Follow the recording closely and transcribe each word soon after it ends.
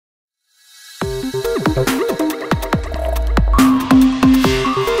Hey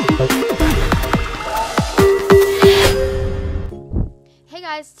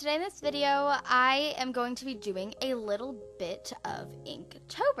guys, today in this video I am going to be doing a little bit of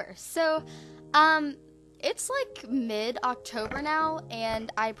Inktober. So, it's like mid-October now,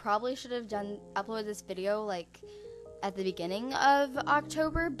 and I probably should have uploaded this video like at the beginning of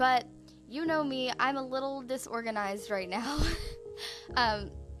October, but you know me, I'm a little disorganized right now.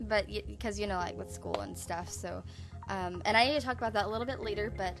 But because like with school and stuff, so and I need to talk about that a little bit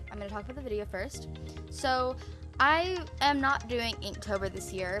later, but I'm going to talk about the video first. So I am not doing Inktober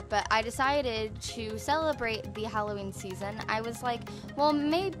this year, but I decided to celebrate the Halloween season. I was like, well,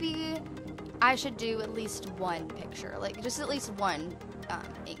 maybe I should do at least one picture, like just at least one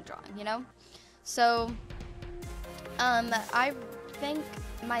ink drawing, you know? So I think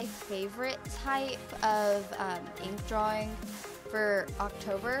my favorite type of ink drawing for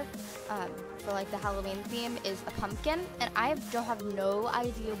October, for like the Halloween theme, is a pumpkin, and I don't have no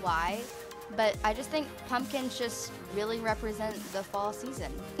idea why, but I just think pumpkins just really represent the fall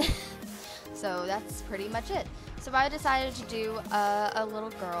season. So that's pretty much it. So I decided to do a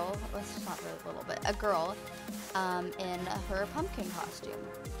little girl, well, it's not really little, but a girl in her pumpkin costume.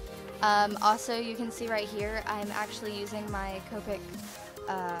 Also, you can see right here, I'm actually using my Copic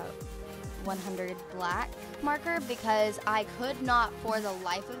 100 black marker because I could not for the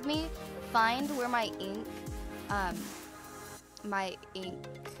life of me find where my ink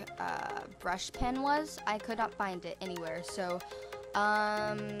brush pen was. I could not find it anywhere, so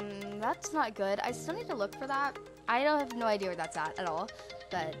that's not good. I still need to look for that. I have no idea where that's at all,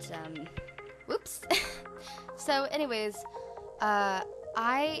 but whoops. So anyways, I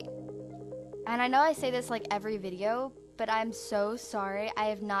know I say this like every video, but I'm so sorry I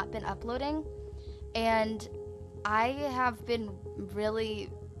have not been uploading, and I have been really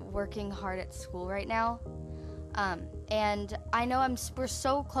working hard at school right now, and I know we're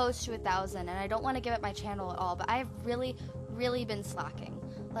so close to 1,000, and I don't want to give up my channel at all, but I've really been slacking,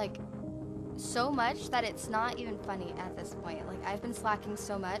 like so much that it's not even funny at this point. Like, I've been slacking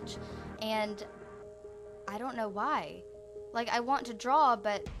so much, and I don't know why. Like, I want to draw,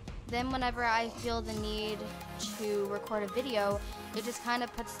 but then whenever I feel the need to record a video, it just kind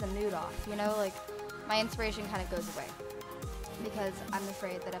of puts the mood off, you know? Like, my inspiration kind of goes away because I'm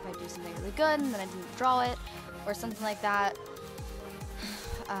afraid that if I do something really good and then I didn't draw it or something like that,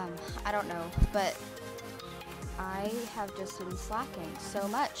 I don't know, but I have just been slacking so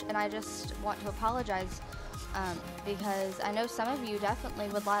much, and I just want to apologize because I know some of you definitely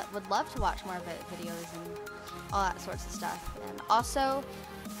would love to watch more videos and all that sorts of stuff. And also,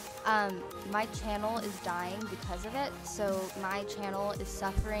 my channel is dying because of it, so my channel is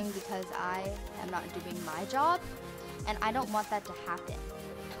suffering because I am not doing my job, and I don't want that to happen.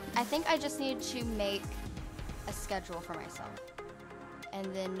 I think I just need to make a schedule for myself and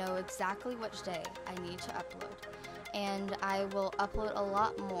then know exactly which day I need to upload, and I will upload a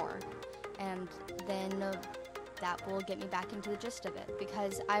lot more, and then that will get me back into the gist of it,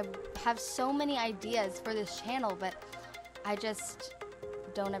 because I have so many ideas for this channel, but I just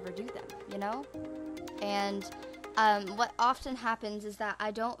don't ever do them, you know? And what often happens is that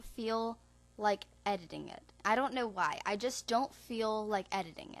I don't feel like editing it. I don't know why. I just don't feel like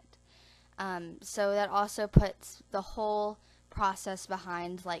editing it. So that also puts the whole process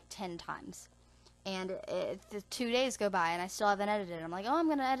behind like 10 times. And the 2 days go by and I still haven't edited it. I'm like, oh, I'm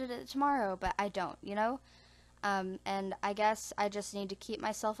gonna edit it tomorrow, but I don't, you know? And I guess I just need to keep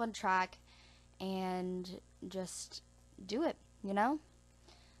myself on track and just do it, you know?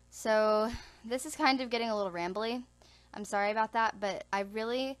 So this is kind of getting a little rambly. I'm sorry about that, but I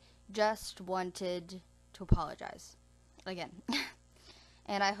really just wanted to apologize again.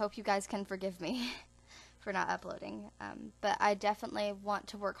 And I hope you guys can forgive me for not uploading. But I definitely want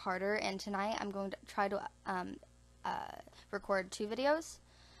to work harder, and tonight I'm going to try to record 2 videos.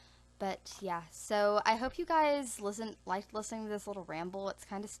 But yeah, so I hope you guys liked listening to this little ramble. It's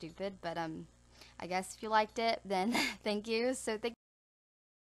kind of stupid, but I guess if you liked it, then thank you. So thank